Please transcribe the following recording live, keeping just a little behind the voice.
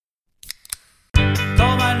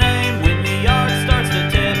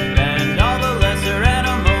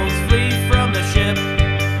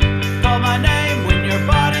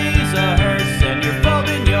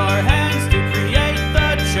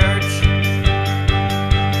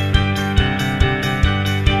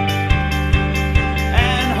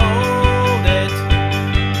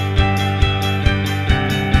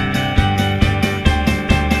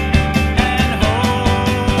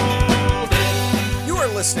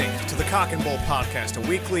listening to the Cock and Bull Podcast, a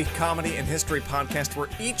weekly comedy and history podcast where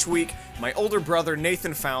each week my older brother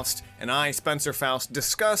Nathan Faust and I, Spencer Faust,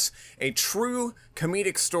 discuss a true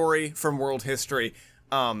comedic story from world history.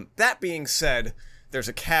 That being said, there's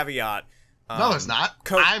a caveat. No, there's not.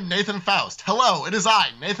 I'm Nathan Faust. Hello, it is I,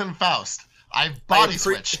 Nathan Faust. I've body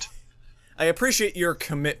switched. I appreciate your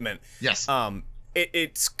commitment. Yes.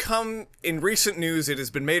 It's come in recent news. It has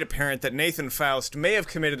been made apparent that Nathan Faust may have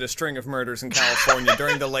committed a string of murders in California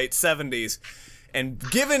during the late 70s. And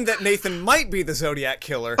given that Nathan might be the Zodiac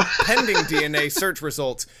Killer, pending DNA search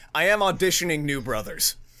results, I am auditioning new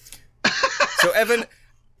brothers. So, Evan,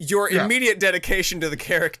 your immediate dedication to the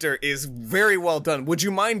character is very well done. Would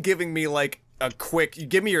you mind giving me, like,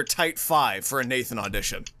 give me your tight 5 for a Nathan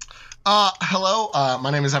audition? Hello, my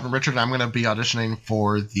name is Evan Richard, and I'm going to be auditioning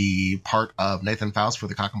for the part of Nathan Faust for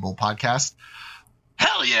the Cock and Bull Podcast.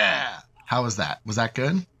 Hell yeah! How was that? Was that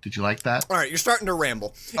good? Did you like that? All right, you're starting to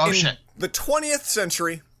ramble. Oh, shit. The 20th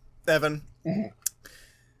century, Evan,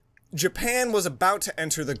 Japan was about to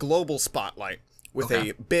enter the global spotlight with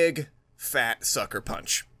a big, fat sucker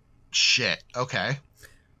punch. Shit, okay.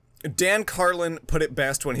 Dan Carlin put it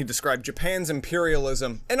best when he described Japan's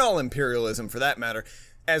imperialism, and all imperialism for that matter,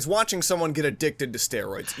 as watching someone get addicted to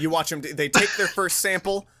steroids. You watch them, they take their first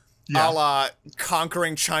sample, a la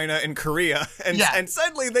conquering China and Korea, and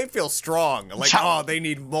suddenly they feel strong. Like, they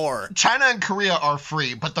need more. China and Korea are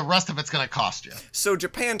free, but the rest of it's going to cost you. So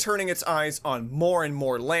Japan, turning its eyes on more and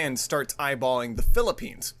more land, starts eyeballing the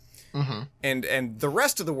Philippines. Mm-hmm. And the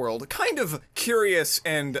rest of the world, kind of curious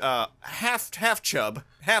and half chub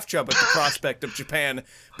at the prospect of Japan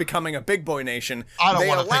becoming a big boy nation. I don't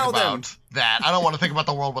want to think about that. I don't want to think about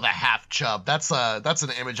the world with a half chub. That's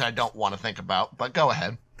an image I don't want to think about. But go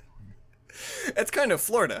ahead. It's kind of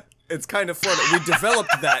Florida. We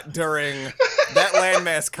developed that during that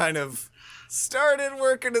landmass kind of started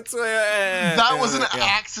working its way. That was an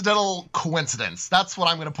accidental coincidence. That's what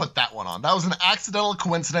I'm going to put that one on. That was an accidental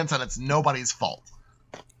coincidence, and it's nobody's fault.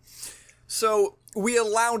 So we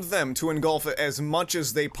allowed them to engulf it as much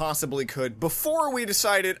as they possibly could before we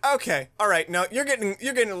decided, okay, all right, now you're getting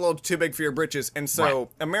a little too big for your britches, and so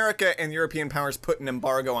America and European powers put an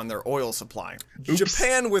embargo on their oil supply. Oops.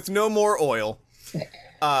 Japan, with no more oil,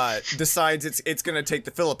 decides it's going to take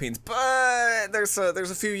the Philippines, but there's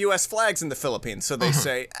a few U.S. flags in the Philippines, so they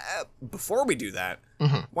say, before we do that,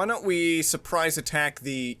 why don't we surprise attack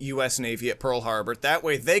the U.S. Navy at Pearl Harbor? That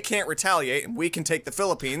way they can't retaliate, and we can take the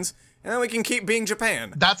Philippines, and then we can keep being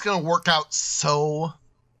Japan. That's going to work out so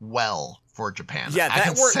well for Japan.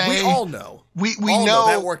 Yeah, we all know. We know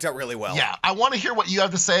that worked out really well. Yeah, I want to hear what you have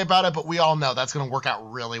to say about it, but we all know that's going to work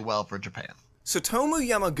out really well for Japan. Satomu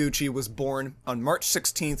Yamaguchi was born on March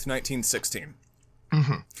 16th, 1916.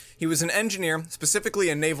 He was an engineer, specifically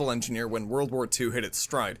a naval engineer, when World War II hit its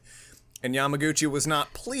stride. And Yamaguchi was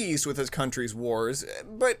not pleased with his country's wars,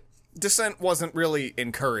 but dissent wasn't really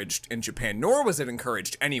encouraged in Japan, nor was it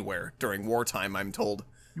encouraged anywhere during wartime, I'm told.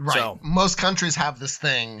 Right. So, most countries have this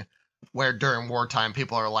thing where during wartime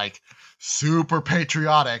people are like super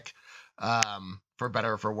patriotic, for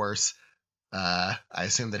better or for worse. I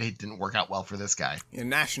assume that he didn't work out well for this guy. In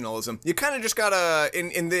nationalism, you kind of just gotta,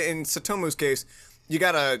 in Satomu's case, you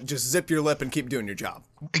gotta just zip your lip and keep doing your job.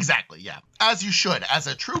 Exactly, yeah. As you should. As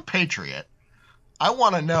a true patriot, I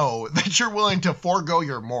want to know that you're willing to forego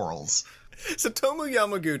your morals. Satomu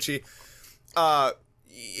Yamaguchi,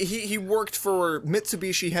 he worked for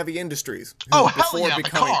Mitsubishi Heavy Industries. Oh, hell yeah, the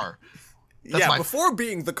car. Before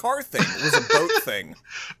being the car thing, it was a boat thing.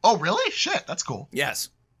 Oh, really? Shit, that's cool. Yes,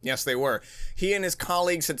 they were. He and his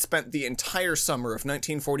colleagues had spent the entire summer of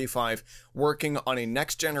 1945 working on a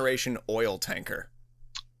next-generation oil tanker,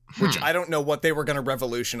 which I don't know what they were going to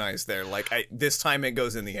revolutionize there. This time it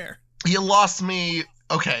goes in the air. You lost me.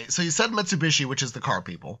 Okay, so you said Mitsubishi, which is the car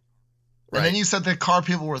people. Right. And then you said the car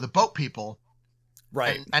people were the boat people.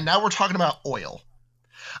 Right. And now we're talking about oil.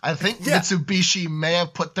 I think Mitsubishi may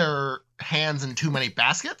have put their hands in too many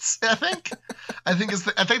baskets, I think. I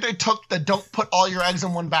think they took the don't put all your eggs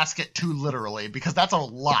in one basket too literally, because that's a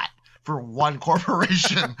lot for one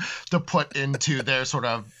corporation to put into their sort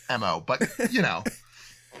of MO. But, you know.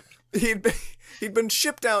 He'd been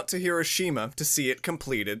shipped out to Hiroshima to see it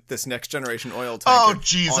completed, this next generation oil tanker. Oh,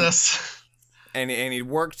 Jesus. And he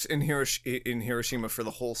worked in Hiroshima for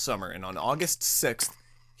the whole summer. And on August 6th,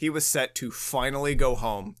 he was set to finally go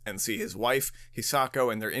home and see his wife,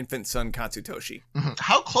 Hisako, and their infant son, Katsutoshi.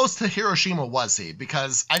 How close to Hiroshima was he?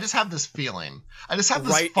 Because I just have this feeling. I just have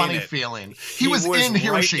this funny feeling. He was in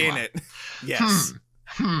Hiroshima. Right in it. Yes.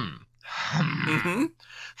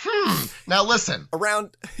 Now listen.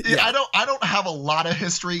 Around. Yeah. I don't have a lot of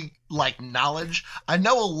history knowledge. I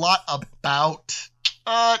know a lot about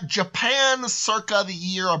Japan circa the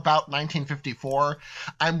year about 1954.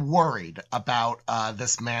 I'm worried about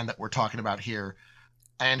this man that we're talking about here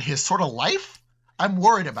and his sort of life. I'm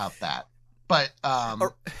worried about that. But I'm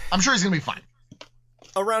sure he's going to be fine.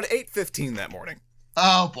 Around 8:15 that morning.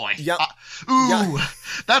 Oh, boy.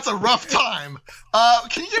 That's a rough time.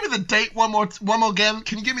 Can you give me the date one more again?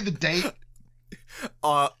 Can you give me the date?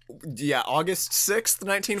 August 6th,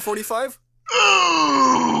 1945. Ooh.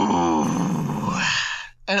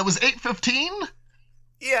 And it was 8:15?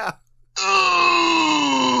 Yeah. Ooh.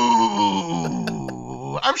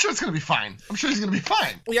 I'm sure it's going to be fine. I'm sure he's going to be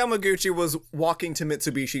fine. Yamaguchi was walking to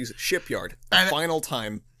Mitsubishi's shipyard. The final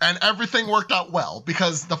time. And everything worked out well,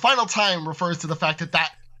 because the final time refers to the fact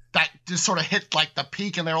that just sort of hit like the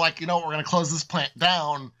peak, and they're like, you know what, we're going to close this plant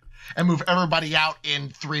down and move everybody out in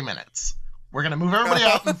 3 minutes. We're going to move everybody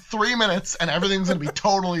out in 3 minutes, and everything's going to be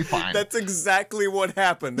totally fine. That's exactly what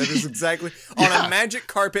happened. That is exactly... On a magic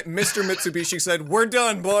carpet, Mr. Mitsubishi said, "We're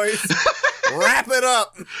done, boys. Wrap it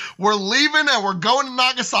up. We're leaving, and we're going to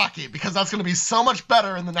Nagasaki, because that's going to be so much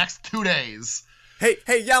better in the next 2 days. Hey,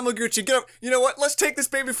 Yamaguchi, get up. You know what? Let's take this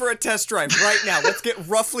baby for a test drive right now. Let's get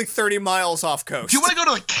roughly 30 miles off coast. Do you want to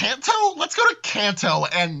go to Kanto? Let's go to Kanto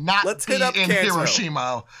and not be in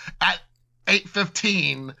Hiroshima at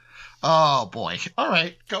 8:15. Oh, boy. All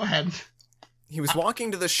right, go ahead. He was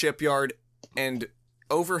walking to the shipyard, and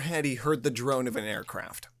overhead he heard the drone of an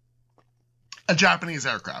aircraft. A Japanese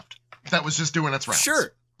aircraft that was just doing its rounds.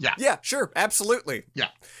 Sure. Yeah. Yeah, sure. Absolutely. Yeah.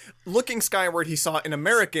 Looking skyward, he saw an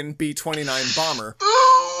American B-29 bomber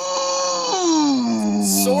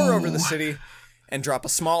soar over the city and drop a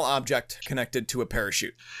small object connected to a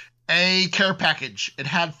parachute. A care package. It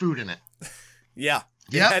had food in it. Yeah.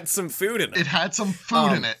 It had some food in it. It had some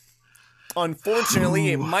food in it.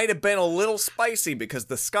 Unfortunately, it might have been a little spicy because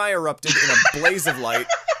the sky erupted in a blaze of light.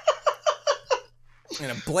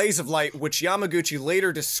 Which Yamaguchi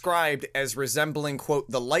later described as resembling, quote,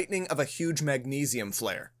 the lightning of a huge magnesium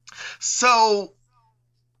flare. So,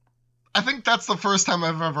 I think that's the first time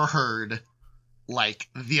I've ever heard,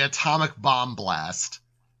 the atomic bomb blast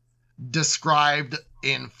described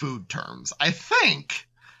in food terms. I think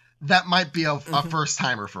that might be a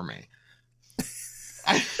first-timer for me.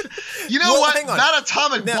 What? That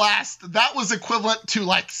atomic blast, that was equivalent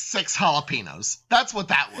to 6 jalapenos. That's what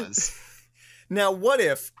that was. Now, what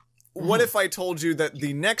if I told you that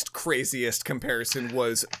the next craziest comparison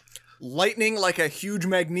was lightning like a huge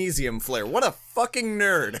magnesium flare? What a fucking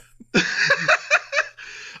nerd.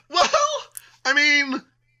 Well, I mean,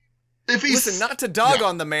 if he's... Listen, not to dog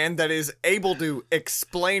on the man that is able to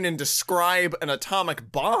explain and describe an atomic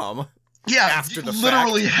bomb after the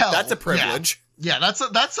literally fact. Hell. That's a privilege. Yeah, that's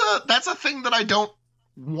a thing that I don't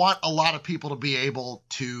want a lot of people to be able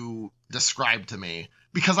to describe to me.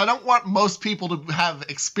 Because I don't want most people to have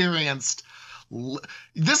experienced...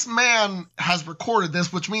 This man has recorded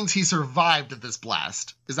this, which means he survived this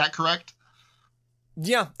blast. Is that correct?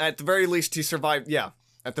 Yeah, at the very least he survived,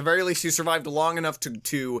 At the very least he survived long enough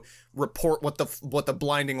to report what the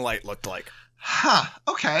blinding light looked like. Huh,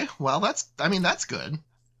 okay. Well, that's good.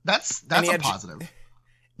 That's a positive.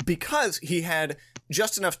 Because he had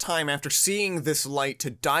just enough time after seeing this light to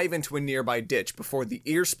dive into a nearby ditch before the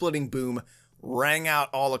ear-splitting boom rang out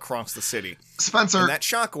all across the city. Spencer, and that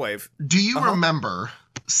shockwave. Do you remember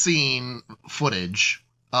seeing footage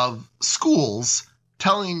of schools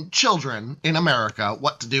telling children in America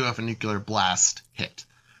what to do if a nuclear blast hit?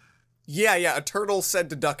 Yeah, a turtle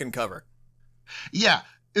said to duck and cover. Yeah.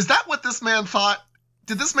 Is that what this man thought?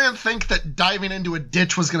 Did this man think that diving into a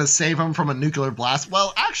ditch was going to save him from a nuclear blast?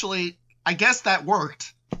 Well, actually, I guess that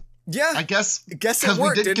worked. Yeah. I guess it because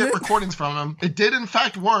worked, we did get it? recordings from him. It did, in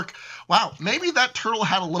fact, work. Wow, maybe that turtle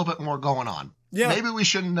had a little bit more going on. Yeah. Maybe we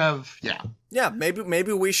shouldn't have, Yeah,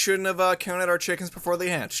 maybe we shouldn't have counted our chickens before they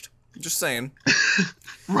hatched. Just saying.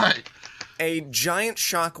 Right. A giant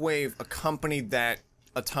shockwave accompanied that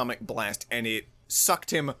atomic blast, and it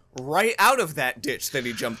sucked him right out of that ditch that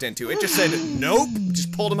he jumped into. It just said, nope,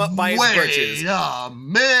 just pulled him up by his britches. Wait a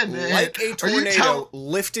minute. Like a tornado,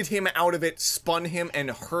 lifted him out of it, spun him,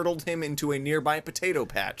 and hurtled him into a nearby potato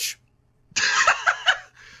patch.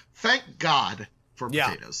 Thank God for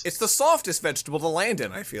potatoes. It's the softest vegetable to land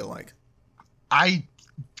in, I feel like. I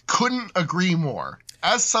couldn't agree more.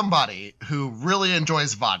 As somebody who really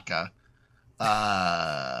enjoys vodka,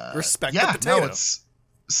 respect the potato. No,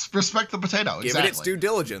 respect the potato. Give it its due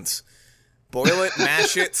diligence. Boil it,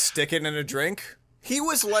 mash it, stick it in a drink. He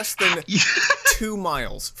was less than 2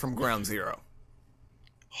 miles from ground zero.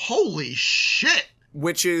 Holy shit.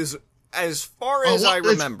 Which is, as far as I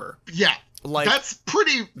remember. Yeah. Like, that's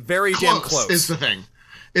pretty very damn close is the thing.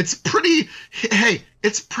 It's pretty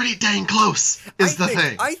dang close is the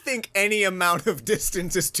thing. I think any amount of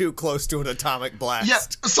distance is too close to an atomic blast. Yeah,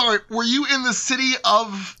 sorry, were you in the city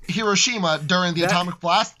of Hiroshima during the atomic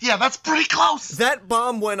blast? Yeah, that's pretty close. That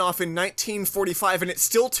bomb went off in 1945 and it's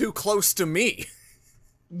still too close to me.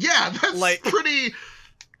 Yeah, that's like, pretty...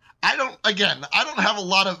 I don't have a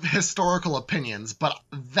lot of historical opinions, but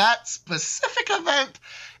that specific event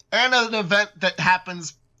and an event that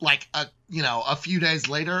happens like a few days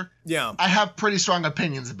later, yeah, I have pretty strong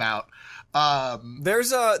opinions about.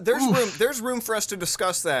 There's room for us to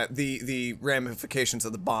discuss that, the ramifications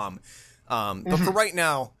of the bomb. But for right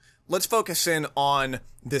now, let's focus in on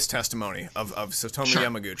this testimony of Satomu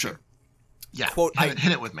Yamaguchi. Sure. Yeah, quote,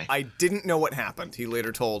 hit it with me. I didn't know what happened. He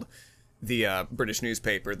later told the British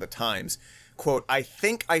newspaper, The Times, quote, I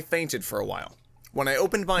think I fainted for a while. When I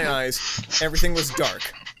opened my eyes, everything was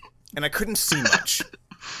dark, and I couldn't see much.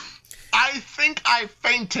 I think I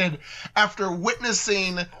fainted after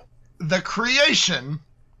witnessing the creation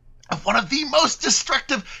of one of the most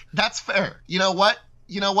destructive... That's fair. You know what,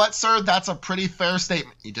 sir? That's a pretty fair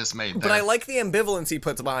statement you just made there. But I like the ambivalence he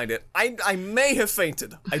puts behind it. I may have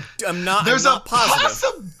fainted. I'm not There's I'm not a positive.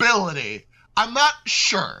 possibility. I'm not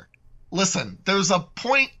sure. Listen, there's a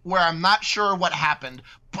point where I'm not sure what happened,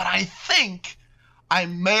 but I think I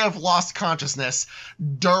may have lost consciousness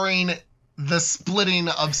during the splitting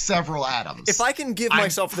of several atoms. If I can give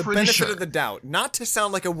myself the benefit of the doubt, not to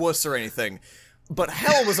sound like a wuss or anything, but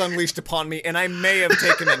hell was unleashed upon me and I may have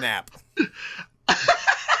taken a nap.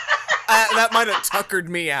 That might have tuckered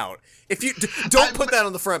me out. If you don't put that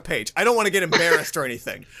on the front page. I don't want to get embarrassed or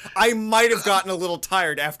anything. I might have gotten a little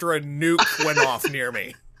tired after a nuke went off near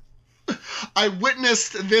me. I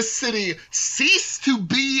witnessed this city cease to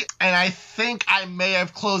be, and I think I may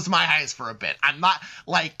have closed my eyes for a bit. I'm not,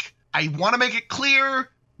 I want to make it clear,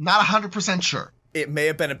 not 100% sure. It may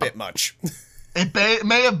have been a bit much. It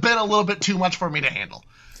may have been a little bit too much for me to handle.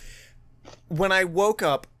 When I woke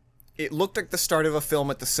up, it looked like the start of a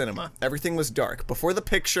film at the cinema. Everything was dark. Before the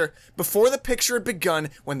picture had begun,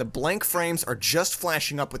 when the blank frames are just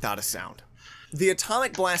flashing up without a sound. The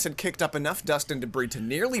atomic blast had kicked up enough dust and debris to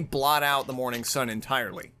nearly blot out the morning sun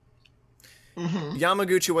entirely. Mm-hmm.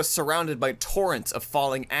 Yamaguchi was surrounded by torrents of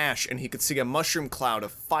falling ash, and he could see a mushroom cloud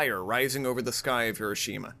of fire rising over the sky of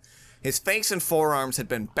Hiroshima. His face and forearms had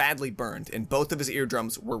been badly burned, and both of his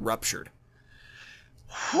eardrums were ruptured.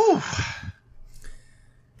 Whew.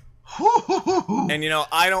 And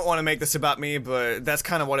I don't want to make this about me, but that's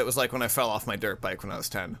kind of what it was like when I fell off my dirt bike when I was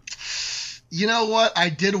 10. You know what? I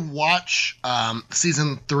did watch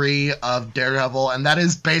season 3 of Daredevil, and that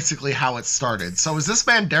is basically how it started. So is this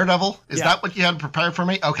man Daredevil? Is that what you had prepared for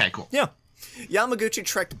me? Okay, cool. Yeah. Yamaguchi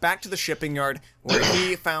trekked back to the shipping yard, where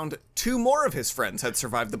he found 2 more of his friends had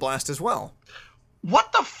survived the blast as well.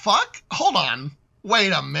 What the fuck? Hold on.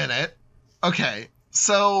 Wait a minute. Okay,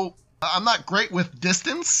 so I'm not great with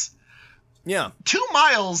distance. Yeah. 2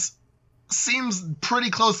 miles seems pretty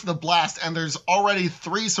close to the blast, and there's already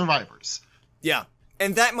 3 survivors. Yeah,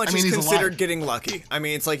 and that much is considered getting lucky. I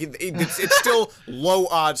mean, it's like it's still low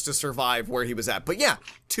odds to survive where he was at. But yeah,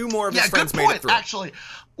 2 more of his friends made it through. Actually,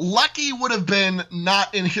 lucky would have been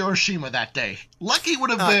not in Hiroshima that day. Lucky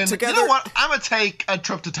would have been, you know what, I'm going to take a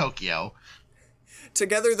trip to Tokyo.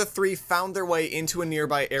 Together, the 3 found their way into a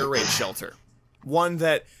nearby air raid shelter. One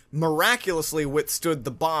that miraculously withstood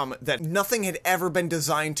the bomb that nothing had ever been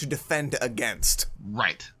designed to defend against.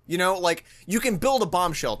 Right. You can build a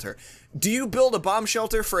bomb shelter. Do you build a bomb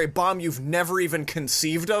shelter for a bomb you've never even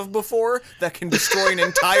conceived of before that can destroy an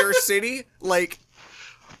entire city?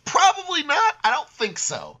 Probably not. I don't think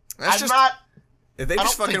so. They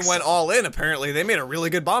just fucking went all in, apparently. They made a really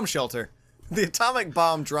good bomb shelter. The atomic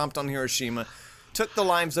bomb dropped on Hiroshima took the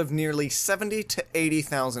lives of nearly 70 to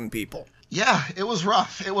 80,000 people. Yeah, it was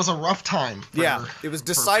rough. It was a rough time. It was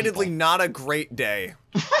decidedly not a great day.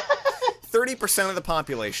 30% of the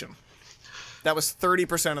population. That was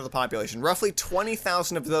 30% of the population. Roughly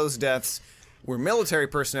 20,000 of those deaths were military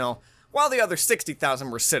personnel, while the other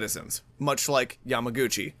 60,000 were citizens, much like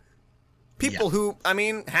Yamaguchi. People who,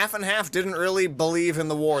 half and half didn't really believe in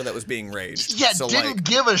the war that was being waged. Yeah, didn't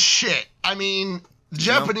give a shit.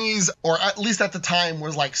 Japanese, or at least at the time,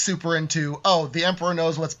 was super into, the emperor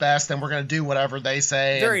knows what's best and we're going to do whatever they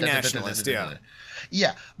say. Very nationalist, yeah.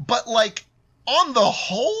 Yeah, but on the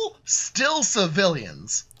whole, still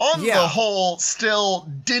civilians. On the whole, still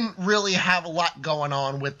didn't really have a lot going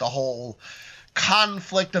on with the whole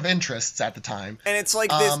conflict of interests at the time. And it's like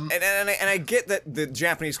this, and I get that the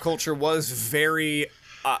Japanese culture was very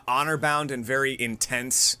honor bound and very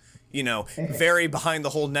intense. You know, very behind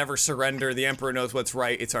the whole never surrender. The Emperor knows what's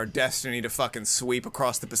right. It's our destiny to fucking sweep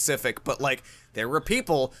across the Pacific. But like, there were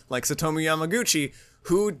people like Satomu Yamaguchi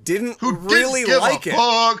who didn't really like it.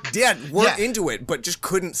 Yeah, weren't into it, but just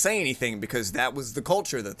couldn't say anything because that was the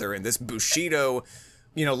culture that they're in. This Bushido,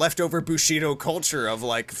 you know, leftover Bushido culture of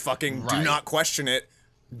like fucking do not question it,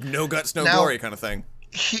 no guts, no glory kind of thing.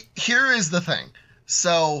 Here is the thing.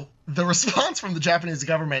 So the response from the Japanese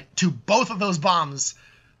government to both of those bombs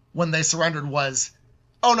when they surrendered was,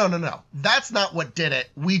 oh, no. That's not what did it.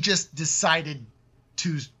 We just decided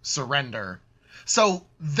to surrender. So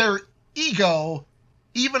their ego,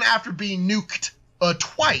 even after being nuked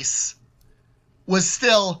twice, was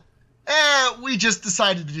still, we just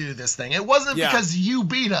decided to do this thing. It wasn't because you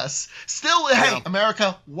beat us. Still, hey,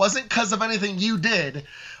 America, wasn't because of anything you did,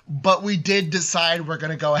 but we did decide we're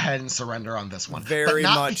going to go ahead and surrender on this one. But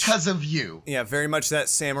not because of you. Yeah, very much that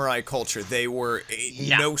samurai culture. They were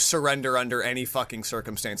no surrender under any fucking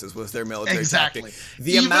circumstances was their military tactic.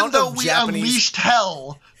 The Even amount though of we Japanese... unleashed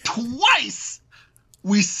hell twice,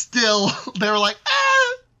 they were like,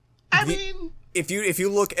 I mean... If you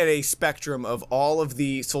look at a spectrum of all of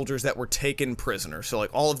the soldiers that were taken prisoner, so like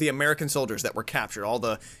all of the American soldiers that were captured, all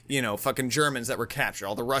the, you know, fucking Germans that were captured,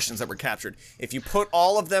 all the Russians that were captured, if you put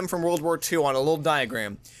all of them from World War II on a little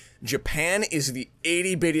diagram, Japan is the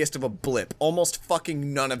itty-bittiest of a blip. Almost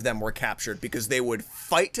fucking none of them were captured because they would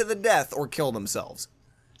fight to the death or kill themselves.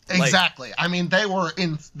 Exactly. Like, I mean, they were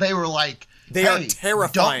like, they are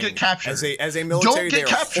terrifying. Don't get captured. As a military, they are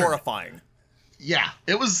horrifying. Yeah,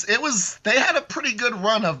 it was, they had a pretty good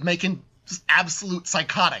run of making just absolute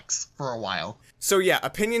psychotics for a while. So yeah,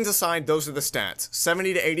 opinions aside, those are the stats.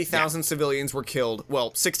 70 to 80,000 civilians were killed.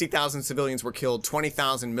 Well, 60,000 civilians were killed,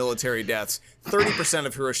 20,000 military deaths, 30%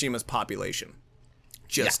 of Hiroshima's population.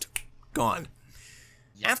 Just gone.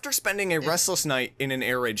 After spending a restless night in an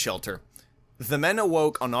air raid shelter, the men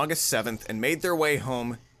awoke on August 7th and made their way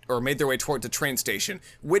toward the train station,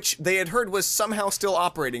 which they had heard was somehow still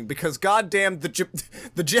operating because goddamn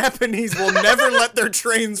the Japanese will never let their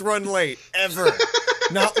trains run late, ever.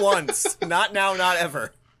 Not once. Not now, not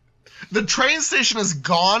ever. The train station is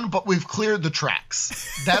gone, but we've cleared the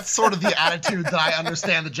tracks. That's sort of the attitude that I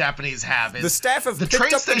understand the Japanese have. Is the staff have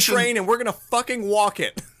picked up the train and we're gonna fucking walk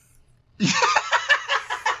it.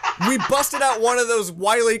 We busted out one of those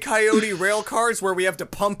Wile E. Coyote rail cars where we have to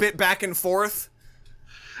pump it back and forth.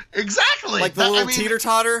 Exactly. Like the little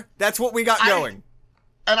teeter-totter. That's what we got going.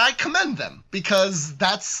 And I commend them because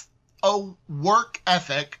that's a work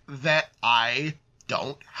ethic that I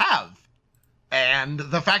don't have. And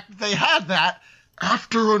the fact that they had that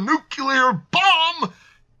after a nuclear bomb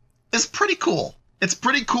is pretty cool. It's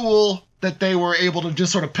pretty cool that they were able to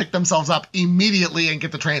just sort of pick themselves up immediately and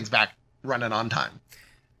get the trains back running on time.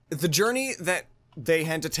 The journey that they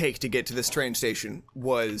had to take to get to this train station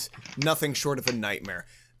was nothing short of a nightmare.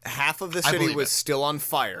 Half of the city was still on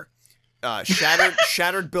fire.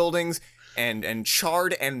 Shattered buildings and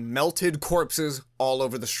charred and melted corpses all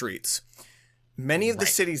over the streets. Many of the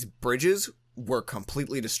city's bridges were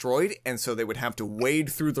completely destroyed, and so they would have to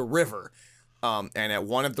wade through the river. And at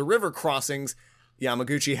one of the river crossings,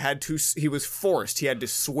 Yamaguchi had to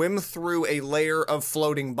swim through a layer of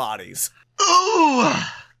floating bodies. Ooh!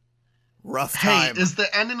 Rough time. Hey, is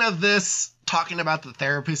the ending of this talking about the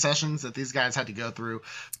therapy sessions that these guys had to go through?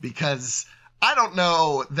 Because I don't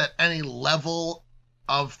know that any level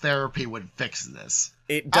of therapy would fix this.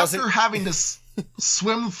 It doesn't. After having to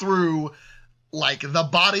swim through, like, the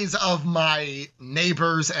bodies of my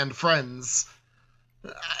neighbors and friends,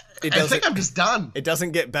 I think I'm just done. It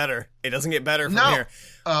doesn't get better. It doesn't get better from here.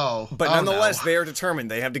 But nonetheless, they are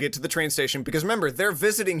determined. They have to get to the train station because, remember, they're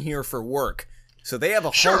visiting here for work. So they have a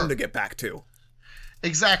home to get back to.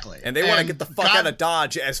 Exactly. And they want to get the fuck out of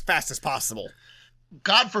Dodge as fast as possible.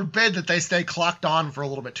 God forbid that they stay clocked on for a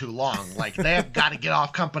little bit too long. Like, they have got to get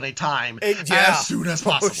off company time as soon as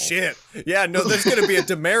possible. Oh, shit. Yeah, no, there's going to be a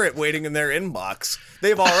demerit waiting in their inbox.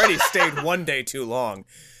 They've already stayed one day too long.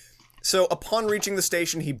 So upon reaching the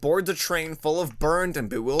station, he boards a train full of burned and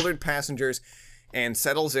bewildered passengers and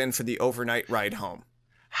settles in for the overnight ride home.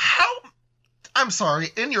 I'm sorry,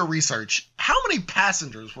 in your research, how many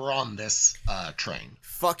passengers were on this train?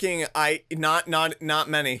 Fucking, not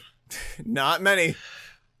many. Not many.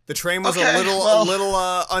 The train was a little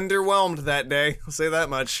underwhelmed that day. I'll say that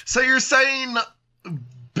much. So you're saying,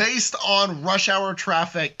 based on rush hour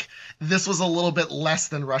traffic, this was a little bit less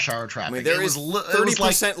than rush hour traffic. I mean, there is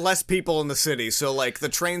 30% less people in the city, so, like, the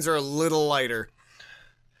trains are a little lighter.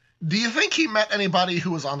 Do you think he met anybody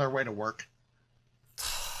who was on their way to work?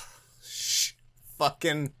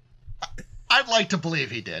 Fucking... I I'd like to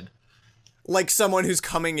believe he did. Like someone who's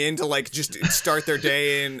coming in to like just start their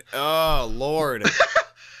day in, oh, Lord.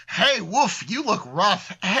 Hey, Woof, you look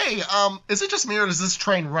rough. Hey, is it just me or is this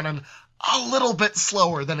train running a little bit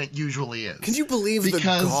slower than it usually is? Can you believe the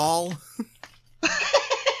gall?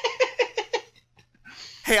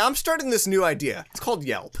 Hey, I'm starting this new idea. It's called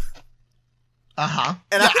Yelp. Uh-huh.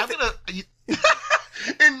 And yeah, I'm gonna...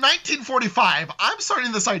 In 1945, I'm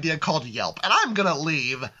starting this idea called Yelp, and I'm gonna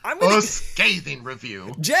leave a scathing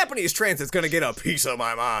review. Japanese transit's gonna get a piece of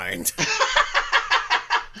my mind.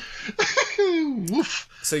 Woof.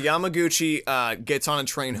 So Yamaguchi gets on a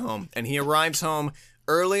train home, and he arrives home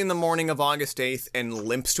early in the morning of August 8th and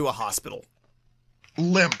limps to a hospital.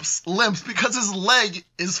 Limps, because his leg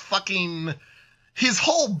is fucking... His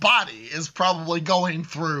whole body is probably going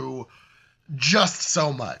through just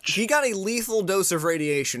so much. He got a lethal dose of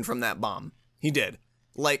radiation from that bomb. He did.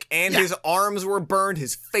 His arms were burned,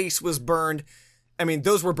 his face was burned. I mean,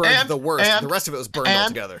 those were burned the worst. The rest of it was burned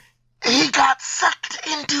altogether. He got sucked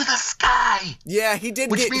into the sky. Yeah, he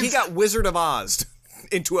did. He got Wizard of Oz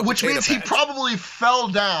into a Which means patch. He probably fell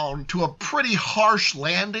down to a pretty harsh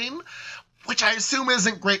landing, which I assume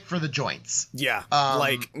isn't great for the joints. Yeah.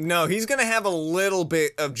 No, he's going to have a little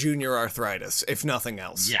bit of junior arthritis, if nothing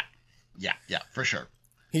else. Yeah, for sure.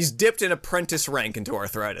 He's dipped an apprentice rank into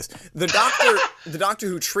arthritis. The doctor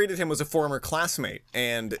who treated him was a former classmate,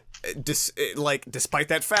 and despite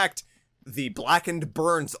that fact, the blackened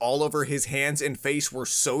burns all over his hands and face were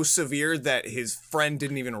so severe that his friend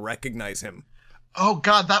didn't even recognize him. Oh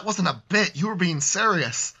God, that wasn't a bit. You were being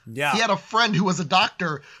serious. Yeah. He had a friend who was a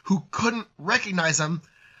doctor who couldn't recognize him.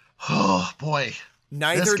 Oh boy.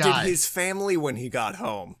 Neither did his family when he got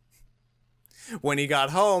home. When he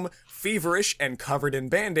got home, feverish and covered in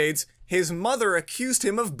band-aids, his mother accused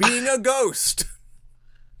him of being a ghost.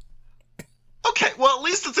 Okay, well, at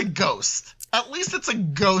least it's a ghost. At least it's a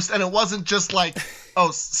ghost, and it wasn't just like,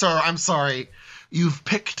 oh, sir, I'm sorry. You've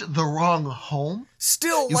picked the wrong home?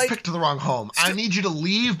 You've picked the wrong home. I need you to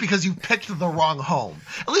leave because you picked the wrong home.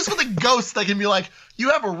 At least with a ghost, they can be like, you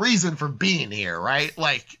have a reason for being here, right?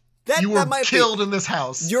 Like, you were killed in this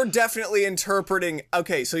house. You're definitely interpreting...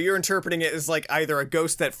 Okay, so you're interpreting it as like either a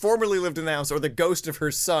ghost that formerly lived in the house or the ghost of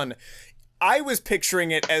her son. I was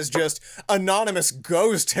picturing it as just anonymous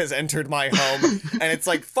ghost has entered my home, and it's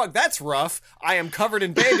like, fuck, that's rough. I am covered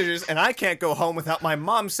in bandages, and I can't go home without my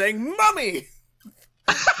mom saying, Mommy!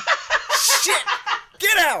 Shit!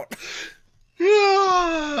 Get out!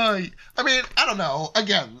 I mean, I don't know.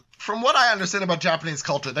 Again, from what I understand about Japanese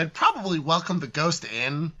culture, they'd probably welcome the ghost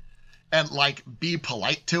in and, like, be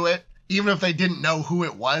polite to it. Even if they didn't know who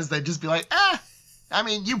it was, they'd just be like, I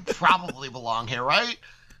mean, you probably belong here, right?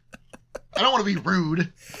 I don't want to be rude.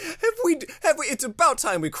 Have we? It's about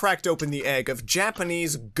time we cracked open the egg of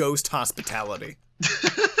Japanese ghost hospitality.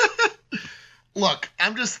 Look,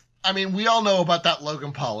 I mean, we all know about that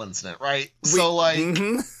Logan Paul incident, right?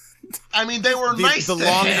 I mean, they were nice to him. The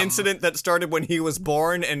long incident that started when he was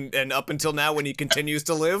born and up until now when he continues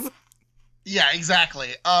to live? Yeah, exactly.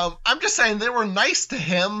 I'm just saying they were nice to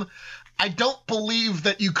him. I don't believe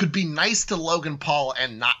that you could be nice to Logan Paul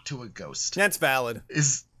and not to a ghost. That's valid.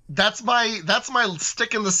 That's my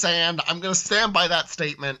stick in the sand. I'm going to stand by that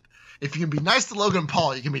statement. If you can be nice to Logan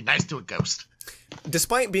Paul, you can be nice to a ghost.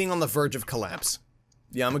 Despite being on the verge of collapse,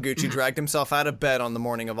 Yamaguchi dragged himself out of bed on the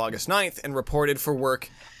morning of August 9th and reported for work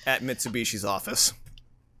at Mitsubishi's office.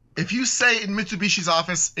 If you say in Mitsubishi's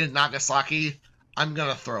office in Nagasaki, I'm going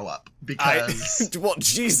to throw up because... Well,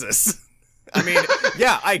 Jesus. I mean,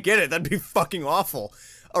 yeah, I get it. That'd be fucking awful.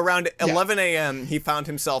 Around 11 a.m., he found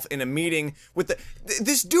himself in a meeting with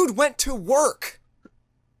this dude went to work.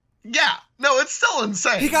 Yeah. No, it's still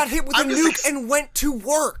insane. He got hit with a nuke and went to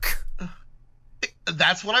work.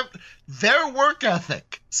 That's what their work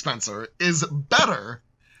ethic, Spencer, is better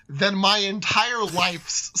than my entire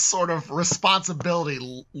life's sort of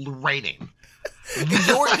responsibility rating.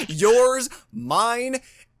 Yours, mine,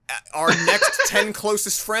 our next 10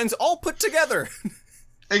 closest friends, all put together.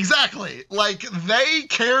 Exactly. Like, they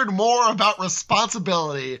cared more about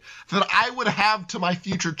responsibility than I would have to my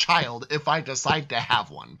future child if I decide to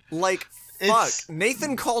have one. Like, fuck.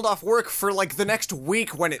 Nathan called off work for, like, the next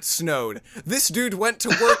week when it snowed. This dude went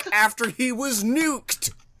to work after he was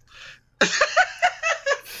nuked.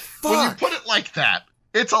 When you put it like that,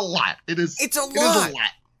 it's a lot. It's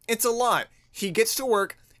a lot. He gets to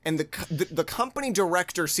work, and the company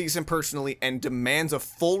director sees him personally and demands a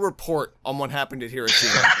full report on what happened at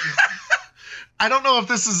Hiroshima. I don't know if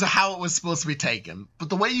this is how it was supposed to be taken, but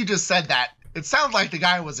the way you just said that, it sounds like the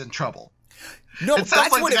guy was in trouble. No, that's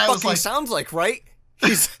like what it fucking sounds like, right?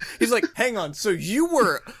 He's like, hang on, so you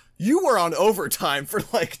were You were on overtime for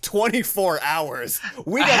like 24 hours.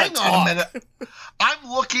 We gotta Hang talk. on a minute. I'm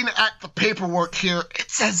looking at the paperwork here.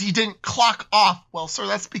 It says he didn't clock off. Well, sir,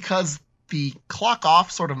 that's because the clock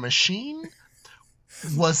off sort of machine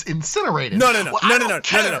was incinerated. No. Well, I don't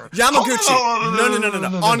care. Yamaguchi.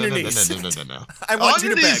 No. On your knees. No. I want On you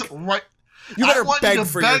your to knees beg. right. You better I want beg you to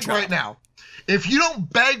for your beg child. right now. If you don't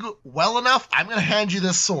beg well enough, I'm going to hand you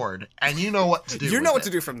this sword, and you know what to do. You know what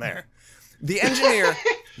to do from there. The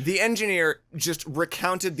engineer just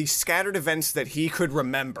recounted the scattered events that he could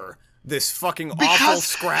remember. This fucking awful Because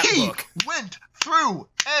scrapbook. he went through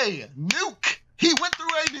a nuke. He went through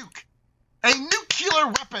a nuke. A nuclear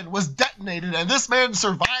weapon was detonated, and this man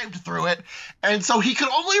survived through it, and so he could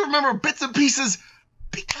only remember bits and pieces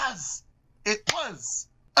because it was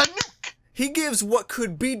a nuke. He gives what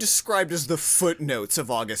could be described as the footnotes of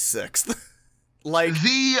August 6th. Like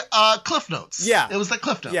the Cliff Notes. Yeah. It was the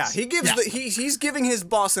Cliff Notes. Yeah, he gives he's giving his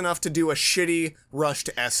boss enough to do a shitty rushed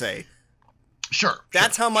essay. Sure.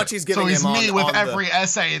 That's how much he's giving so he's him me on with the- every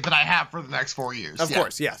essay that I have for the next 4 years. Of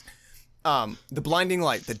course, yes. The blinding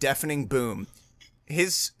light, the deafening boom.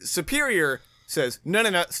 His superior says,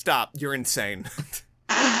 No, stop, you're insane.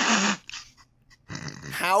 How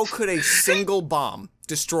could a single bomb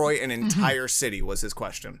destroy an entire city was his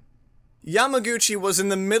question. Yamaguchi was in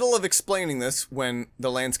the middle of explaining this when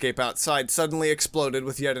the landscape outside suddenly exploded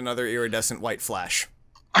with yet another iridescent white flash.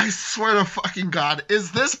 I swear to fucking God,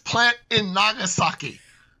 is this plant in Nagasaki?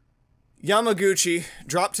 Yamaguchi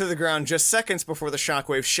dropped to the ground just seconds before the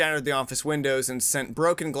shockwave shattered the office windows and sent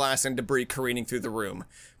broken glass and debris careening through the room.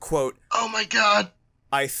 Quote, Oh my God.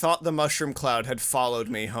 I thought the mushroom cloud had followed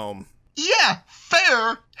me home. Yeah,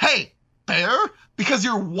 fair. Hey, fair? Because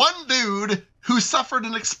you're one dude who suffered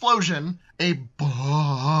an explosion, a bomb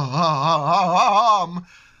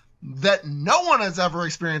that no one has ever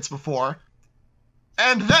experienced before,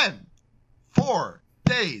 and then 4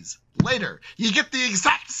 days later, you get the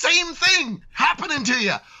exact same thing happening to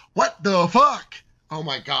you. What the fuck? Oh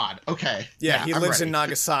my God. Okay. Yeah, he I'm lives ready. in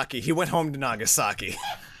Nagasaki. He went home to Nagasaki.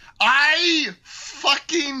 I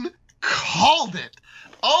fucking called it.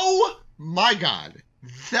 Oh my God.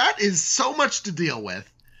 That is so much to deal with.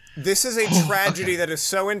 This is a tragedy that is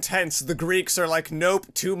so intense, the Greeks are like,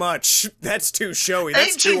 nope, too much. That's too showy.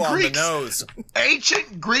 That's too on the nose.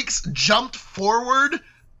 Ancient Greeks jumped forward,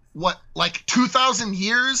 what, like 2,000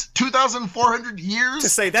 years? 2,400 years? To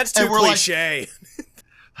say that's too And we're cliche.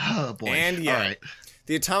 Oh boy. And yet, All right.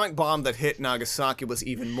 the atomic bomb that hit Nagasaki was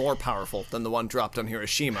even more powerful than the one dropped on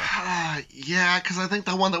Hiroshima. Yeah, because I think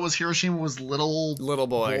the one that was Hiroshima was Little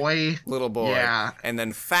Boy. Little Boy. Yeah. And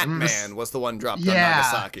then Fat Man was the one dropped on Yeah.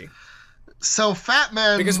 Nagasaki. So Fat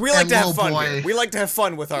Man Because we like and to have Little fun Boy, here. We like to have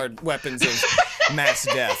fun with our weapons of mass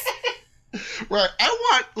death. Right.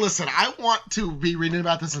 I want to be reading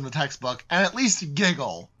about this in the textbook and at least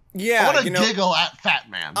giggle. Yeah, I want to giggle at Fat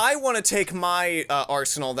Man. I want to take my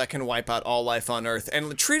arsenal that can wipe out all life on Earth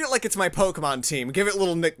and treat it like it's my Pokemon team. Give it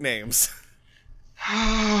little nicknames.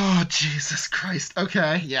 Oh, Jesus Christ.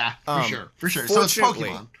 Okay, yeah, for sure. So it's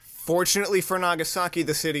Pokemon. Fortunately for Nagasaki,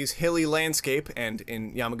 the city's hilly landscape, and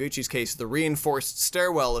in Yamaguchi's case, the reinforced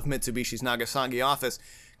stairwell of Mitsubishi's Nagasaki office,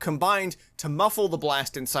 combined to muffle the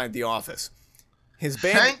blast inside the office.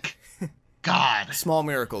 Thank God. Small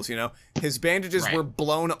miracles, you know? His bandages were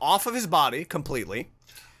blown off of his body completely.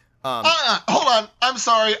 Hold on. I'm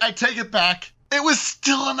sorry. I take it back. It was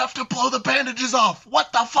still enough to blow the bandages off.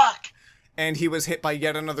 What the fuck? And he was hit by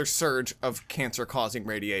yet another surge of cancer-causing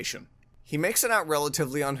radiation. He makes it out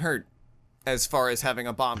relatively unhurt, as far as having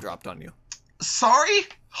a bomb dropped on you. Sorry?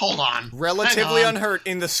 Hold on. Relatively Hang on. unhurt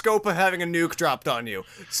in the scope of having a nuke dropped on you.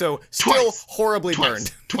 So, still horribly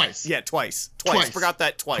burned. Twice. Yeah, twice. Forgot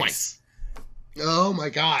that twice. Oh my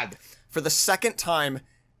God. For the second time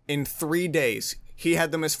in 3 days, he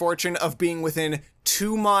had the misfortune of being within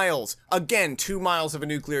 2 miles. Again, 2 miles of a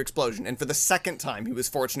nuclear explosion. And for the second time, he was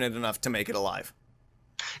fortunate enough to make it alive.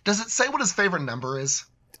 Does it say what his favorite number is?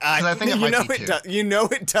 I think it might be 2. You know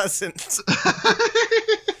it doesn't.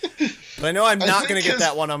 But I know I'm not going to get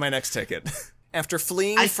that one on my next ticket. After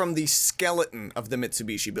fleeing from the skeleton of the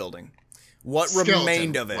Mitsubishi building, what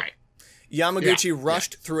remained of it, Yamaguchi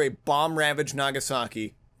rushed through a bomb-ravaged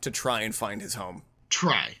Nagasaki to try and find his home.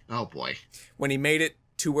 Oh boy. When he made it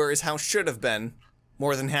to where his house should have been,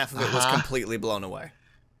 more than half of it was completely blown away.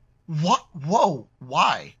 What? Whoa.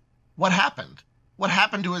 Why? What happened? What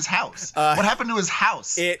happened to his house? What happened to his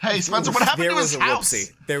house? Hey, Spencer, what happened to his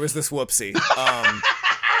house? There was this whoopsie.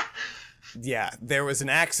 Yeah, there was an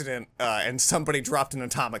accident, and somebody dropped an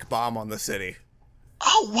atomic bomb on the city.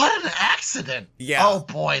 Oh, what an accident! Yeah. Oh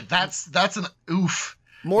boy, that's an oof.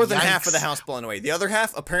 More than half Yikes. of the house blown away. The other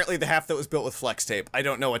half, apparently the half that was built with flex tape. I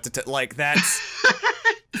don't know what to like. That's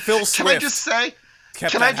Phil Swift.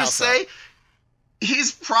 Can I just say?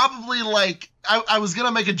 He's probably like, I was going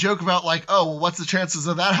to make a joke about like, oh, well, what's the chances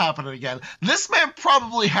of that happening again? This man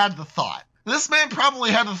probably had the thought. This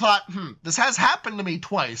has happened to me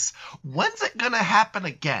twice. When's it going to happen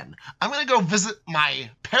again? I'm going to go visit my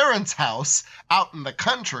parents' house out in the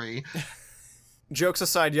country. Jokes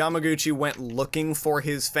aside, Yamaguchi went looking for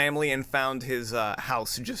his family and found his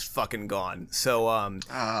house just fucking gone. So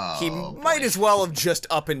he might as well have just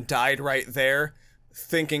up and died right there,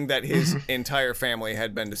 thinking that his entire family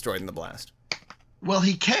had been destroyed in the blast. Well,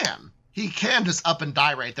 he can. He can just up and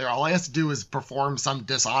die right there. All he has to do is perform some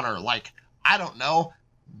dishonor, like, I don't know,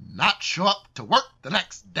 not show up to work the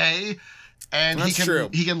next day. And That's true.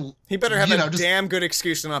 He better have a damn good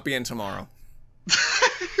excuse to not be in tomorrow.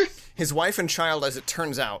 His wife and child, as it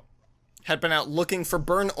turns out, had been out looking for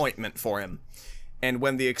burn ointment for him. And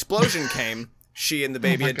when the explosion came, she and the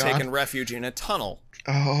baby had taken refuge in a tunnel.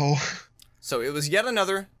 Oh. So it was yet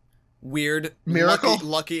another weird, miracle,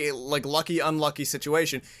 lucky, unlucky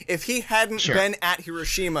situation. If he hadn't been at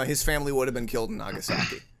Hiroshima, his family would have been killed in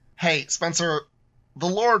Nagasaki. Hey, Spencer, the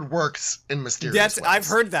Lord works in mysterious ways. I've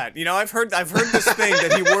heard that. I've heard this thing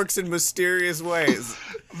that he works in mysterious ways.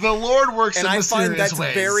 The Lord works in mysterious ways. And I find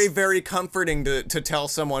that's very, very comforting to tell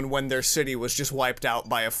someone when their city was just wiped out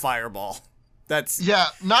by a fireball. That's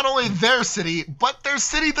not only their city, but their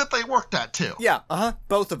city that they worked at too. Yeah,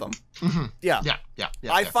 both of them. Mm-hmm. Yeah.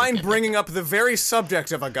 I find bringing up the very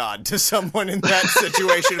subject of a god to someone in that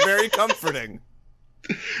situation very comforting.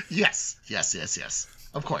 Yes.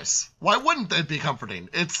 Of course. Why wouldn't it be comforting?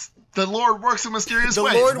 It's the Lord works in mysterious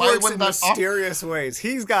ways. The Lord works in mysterious ways.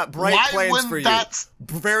 He's got bright plans for you.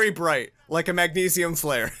 Very bright, like a magnesium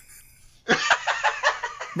flare.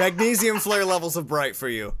 Magnesium flare levels of bright for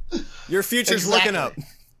you. Your future's looking up.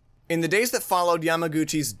 In the days that followed,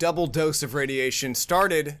 Yamaguchi's double dose of radiation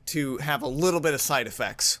started to have a little bit of side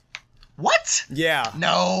effects. What? Yeah.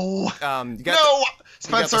 No.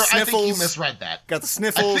 Spencer, I think you misread that. Got the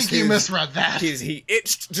sniffles. I think you misread that. He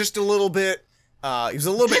itched just a little bit. He was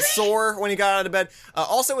a little bit sore when he got out of bed.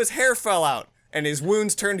 Also, his hair fell out, and his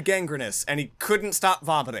wounds turned gangrenous, and he couldn't stop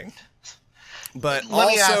vomiting. But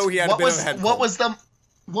also, he had a bit of a head cold.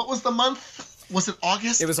 What was the month? Was it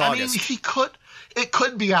August? It was August. I mean, it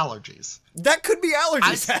could be allergies. That could be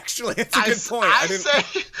allergies, actually. That's a good point.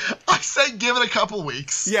 I say give it a couple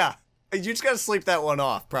weeks. Yeah. You just gotta sleep that one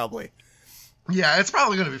off, probably. Yeah, it's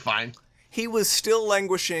probably gonna be fine. He was still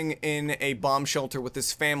languishing in a bomb shelter with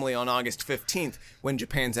his family on August 15th when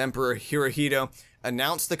Japan's Emperor Hirohito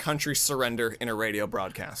announced the country's surrender in a radio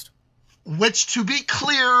broadcast. Which, to be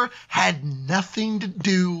clear, had nothing to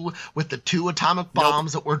do with the 2 atomic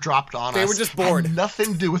bombs that were dropped on us. They were just bored. Had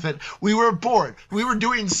nothing to do with it. We were bored. We were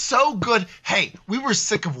doing so good. Hey, we were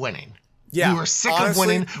sick of winning. Yeah, we were sick of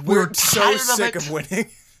winning. We were so sick of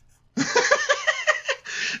winning.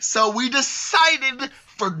 So we decided,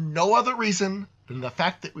 for no other reason than the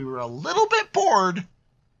fact that we were a little bit bored,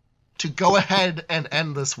 to go ahead and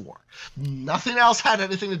end this war. Nothing else had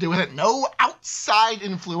anything to do with it. No outside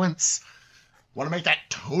influence. Want to make that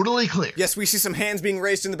totally clear. Yes, we see some hands being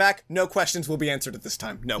raised in the back. No questions will be answered at this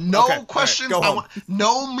time. No questions. Right, go home.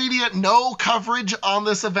 No media, no coverage on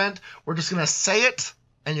this event. We're just going to say it,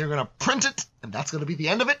 and you're going to print it, and that's going to be the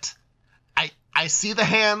end of it. I see the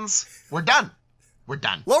hands. We're done. We're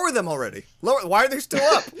done. Lower them already. Why are they still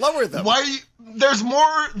up? Lower them. There's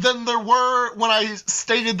more than there were when I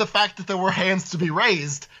stated the fact that there were hands to be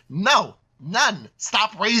raised. No, none.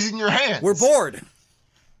 Stop raising your hands. We're bored.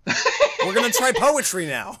 We're going to try poetry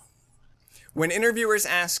now. When interviewers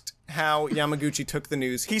asked how Yamaguchi took the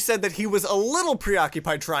news, he said that he was a little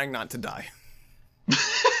preoccupied trying not to die.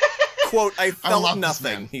 Quote, I felt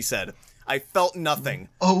nothing, he said. I felt nothing.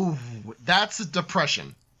 Oh, that's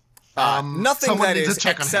depression. Nothing, that is,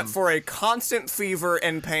 except for a constant fever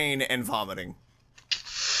and pain and vomiting.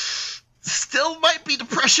 Still might be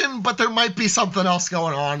depression, but there might be something else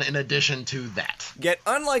going on in addition to that. Yet,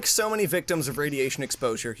 unlike so many victims of radiation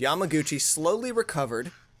exposure, Yamaguchi slowly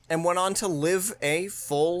recovered and went on to live a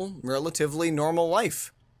full, relatively normal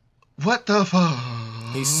life. What the fuck?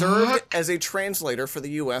 He served as a translator for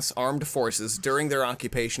the U.S. Armed Forces during their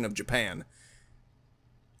occupation of Japan.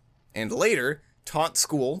 And later, taught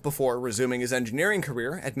school before resuming his engineering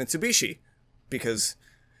career at Mitsubishi. Because,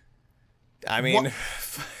 I mean,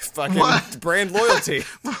 fucking brand loyalty.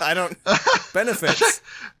 I don't... benefits.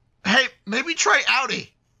 Hey, maybe try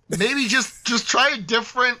Audi. Maybe just try a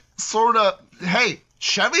different sort of... Hey,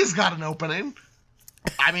 Chevy's got an opening.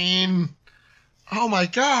 I mean... Oh my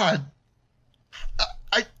god.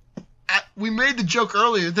 we made the joke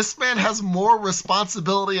earlier. This man has more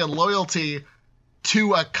responsibility and loyalty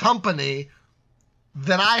to a company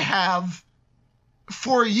than I have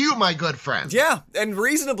for you, my good friend. Yeah, and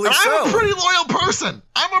reasonably and so. I'm a pretty loyal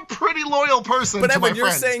person. But to Evan, my you're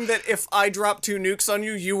friends. saying that if I dropped 2 nukes on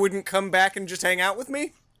you, you wouldn't come back and just hang out with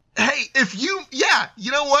me? Hey, you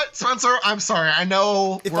know what, Spencer? I'm sorry. I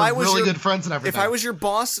know we're really good friends and everything. If I was your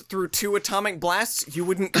boss through 2 atomic blasts, you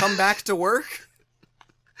wouldn't come back to work?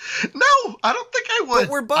 No, I don't think I would. But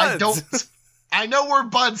we're buds. I know we're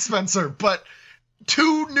buds, Spencer, but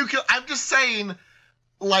 2 nuclear... I'm just saying,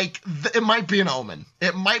 like, it might be an omen.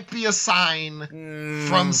 It might be a sign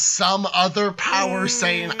from some other power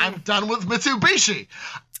saying, I'm done with Mitsubishi.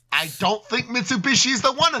 I don't think Mitsubishi's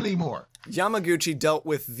the one anymore. Yamaguchi dealt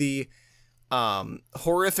with the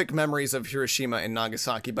horrific memories of Hiroshima and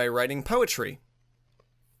Nagasaki by writing poetry.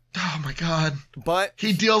 Oh my god. But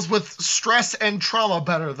he deals with stress and trauma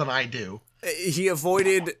better than I do. He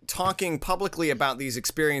avoided talking publicly about these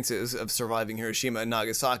experiences of surviving Hiroshima and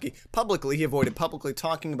Nagasaki. He avoided publicly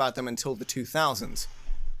talking about them until the 2000s.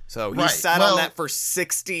 So he sat on that for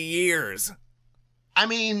 60 years. I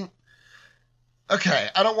mean, okay,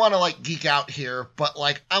 I don't want to, like, geek out here, but,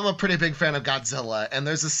 like, I'm a pretty big fan of Godzilla, and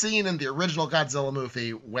there's a scene in the original Godzilla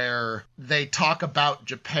movie where they talk about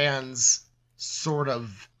Japan's sort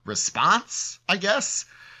of response, I guess,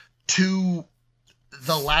 to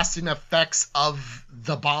the lasting effects of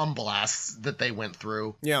the bomb blasts that they went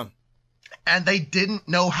through. Yeah. And they didn't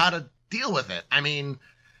know how to deal with it. I mean,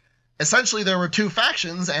 essentially there were 2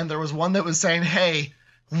 factions, and there was one that was saying, hey,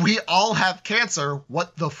 we all have cancer,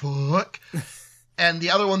 what the fuck? And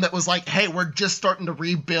the other one that was like, hey, we're just starting to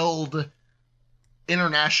rebuild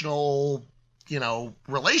international,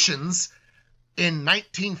 relations in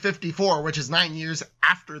 1954, which is 9 years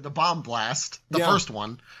after the bomb blast, the first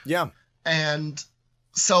one. Yeah. And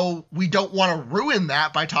so we don't want to ruin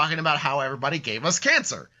that by talking about how everybody gave us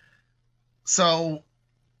cancer. So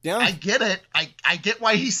yeah, I get it. I get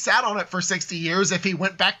why he sat on it for 60 years if he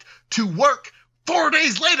went back to work 4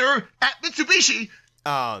 days later at Mitsubishi.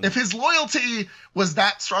 If his loyalty was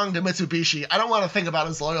that strong to Mitsubishi, I don't want to think about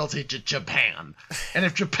his loyalty to Japan. And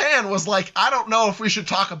if Japan was like, I don't know if we should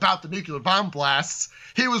talk about the nuclear bomb blasts,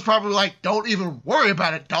 he was probably like, don't even worry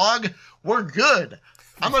about it, dog. We're good.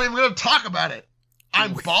 I'm not even going to talk about it.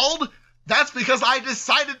 I'm bald. That's because I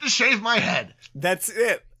decided to shave my head. That's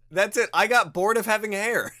it. I got bored of having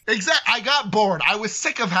hair. Exactly. I got bored. I was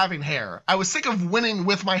sick of having hair. I was sick of winning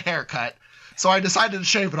with my haircut. So I decided to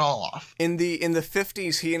shave it all off. In the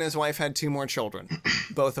 50s, he and his wife had 2 more children,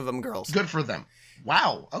 both of them girls. Good for them.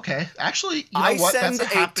 Wow. Okay. Actually, you know I what? send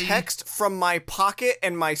That's a text from my pocket,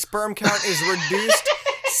 and my sperm count is reduced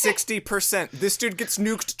 60%. This dude gets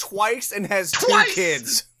nuked twice and has 2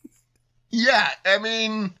 kids. Yeah, I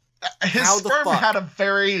mean, his sperm had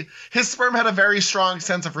a very strong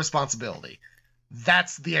sense of responsibility.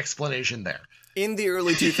 That's the explanation there. In the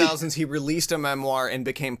early 2000s, he released a memoir and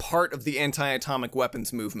became part of the anti-atomic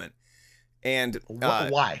weapons movement. And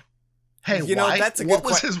why? Hey, why? That's a good what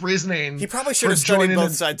was his reasoning? He probably should have studied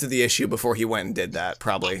both sides of the issue before he went and did that.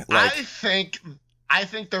 Probably. I think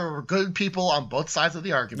there were good people on both sides of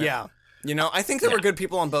the argument. Yeah, I think there were good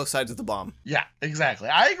people on both sides of the bomb. Yeah, exactly.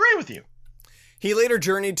 I agree with you. He later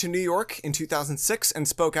journeyed to New York in 2006 and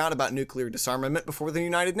spoke out about nuclear disarmament before the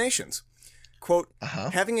United Nations. Quote,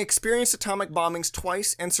 having experienced atomic bombings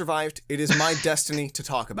twice and survived, it is my destiny to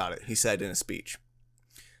talk about it, he said in a speech.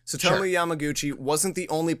 Satomu Yamaguchi wasn't the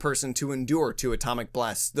only person to endure 2 atomic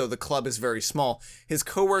blasts, though the club is very small. His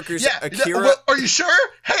co-workers, Akira... Well, are you sure?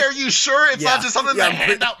 Hey, are you sure it's not just something they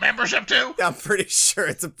hand out membership to? I'm pretty sure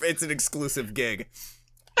it's an exclusive gig.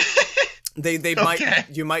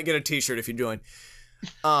 You might get a t-shirt if you join.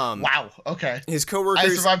 Wow. Okay. His coworkers. I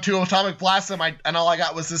survived 2 atomic blasts, and all I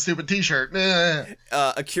got was this stupid T-shirt.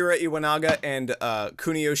 Akira Iwanaga and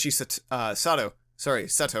Kuniyoshi Sato.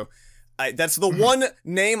 That's the one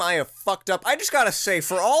name I have fucked up. I just gotta say,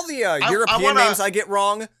 for all the European names I get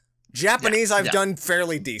wrong, Japanese I've done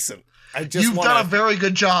fairly decent. You've done a very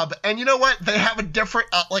good job, and you know what? They have a different,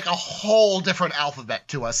 a whole different alphabet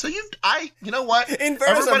to us. So you know what? In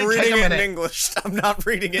fairness, I'm reading it in English. I'm not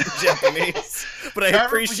reading it in Japanese, but I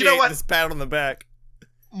appreciate this pat on the back.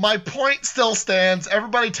 My point still stands.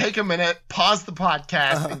 Everybody take a minute, pause the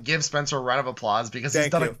podcast, and give Spencer a round of applause because he's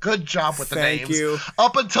done a good job with the names. Thank you.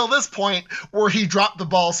 Up until this point where he dropped the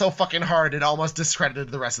ball so fucking hard it almost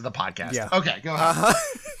discredited the rest of the podcast. Yeah. Okay, go ahead.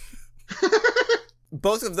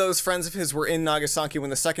 Both of those friends of his were in Nagasaki when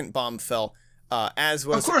the second bomb fell, as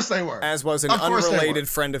was... Of course they were. As was an unrelated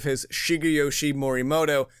friend of his, Shigeyoshi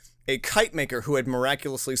Morimoto. a kite maker who had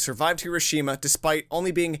miraculously survived Hiroshima despite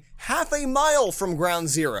only being half a mile from ground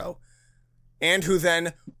zero, and who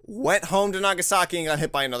then went home to Nagasaki and got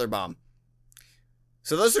hit by another bomb.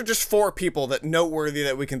 So those are just 4 people that noteworthy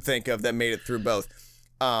that we can think of that made it through both.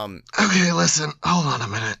 Okay, listen, hold on a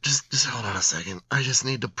minute. Just hold on a second. I just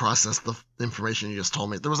need to process the information you just told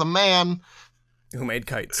me. There was a man who made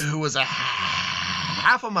kites. Who was a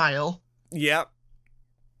half a mile. Yeah.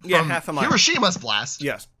 Yeah, half a mile. Hiroshima's blast.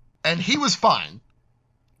 Yes. And he was fine.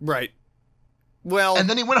 Right. Well. And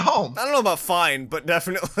then he went home. I don't know about fine, but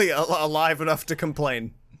definitely alive enough to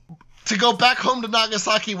complain. To go back home to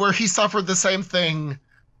Nagasaki where he suffered the same thing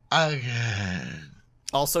again.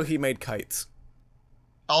 Also, he made kites.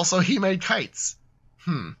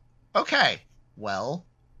 Okay. Well,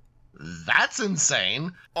 that's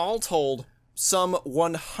insane. All told, some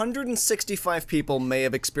 165 people may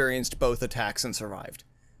have experienced both attacks and survived.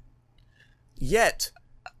 Yet,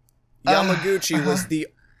 Yamaguchi was the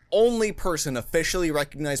only person officially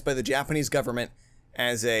recognized by the Japanese government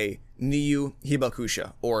as a Niyu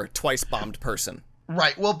Hibakusha, or twice-bombed person.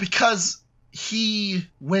 Right, well, because he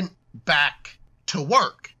went back to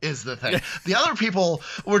work, is the thing. The other people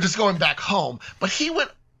were just going back home, but he went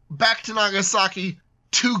back to Nagasaki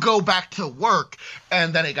to go back to work,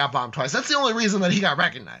 and then it got bombed twice. That's the only reason that he got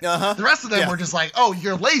recognized. Uh-huh. The rest of them were just like, oh,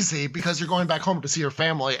 you're lazy because you're going back home to see your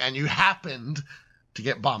family, and you happened to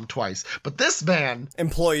get bombed twice. But this man...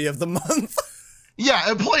 Employee of the month.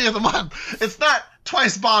 Yeah, employee of the month. It's not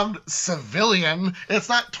twice bombed civilian. It's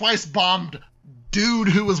not twice bombed dude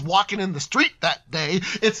who was walking in the street that day.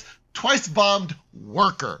 It's twice bombed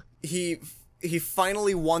worker. He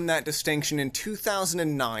finally won that distinction in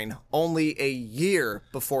 2009, only a year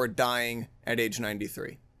before dying at age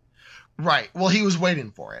 93. Right. Well, he was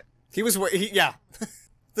waiting for it. Yeah.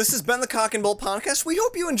 This has been the Cock and Bull Podcast. We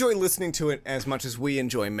hope you enjoy listening to it as much as we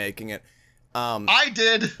enjoy making it. I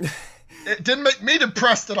did. It didn't make me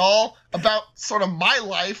depressed at all about sort of my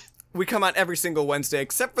life. We come out every single Wednesday,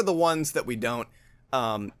 except for the ones that we don't.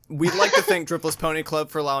 We'd like to thank Dripless Pony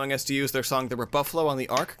Club for allowing us to use their song "The Buffalo on the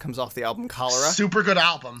Ark." Comes off the album Cholera. Super good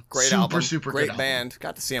album. Great album. Super great good band.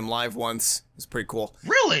 Got to see him live once. It was pretty cool.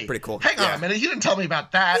 Really? Pretty cool. Hang on a minute. You didn't tell me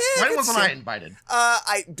about that. Yeah, when wasn't I invited?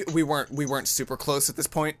 We weren't super close at this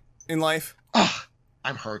point in life. Ugh,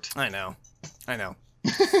 I'm hurt. I know. I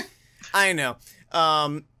know.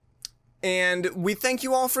 And we thank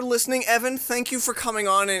you all for listening. Evan, thank you for coming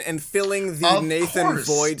on and filling the Nathan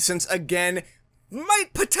void, since, again, might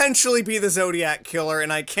potentially be the Zodiac Killer,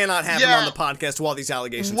 and I cannot have him on the podcast while these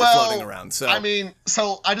allegations are floating around. So I mean,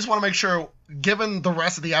 I just want to make sure, given the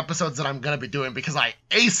rest of the episodes that I'm going to be doing, because I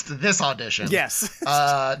aced this audition. Yes.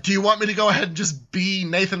 Do you want me to go ahead and just be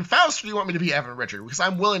Nathan Faust, or do you want me to be Evan Richard? Because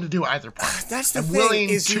I'm willing to do either part. That's the thing,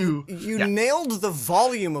 is you nailed the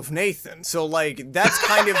volume of Nathan, so, like, that's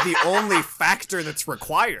kind of the only factor that's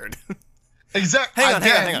required. Exactly.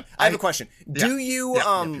 Hang on. I have a question. Do you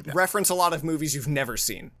reference a lot of movies you've never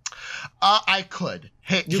seen? I could.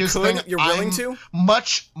 Hey, you could? You're willing to?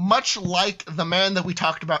 Much like the man that we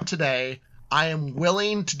talked about today, I am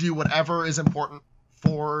willing to do whatever is important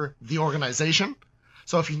for the organization.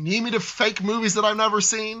 So if you need me to fake movies that I've never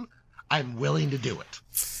seen, I'm willing to do it.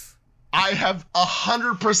 I have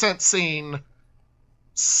 100% seen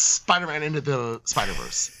Spider-Man Into the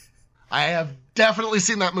Spider-Verse. I have definitely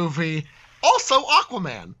seen that movie. Also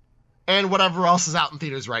Aquaman, and whatever else is out in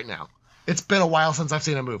theaters right now. It's been a while since I've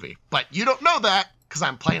seen a movie, but you don't know that because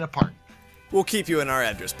I'm playing a part. We'll keep you in our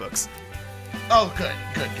address books. Oh, good.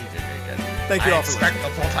 Thank you all for listening. I expect a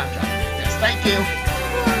full-time job. Yes, thank you.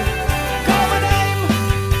 Call my name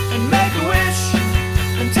and make a wish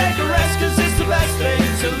and take a rest, 'cause it's the best thing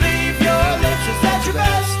to leave your lips. Is that your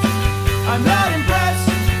best? I'm not impressed.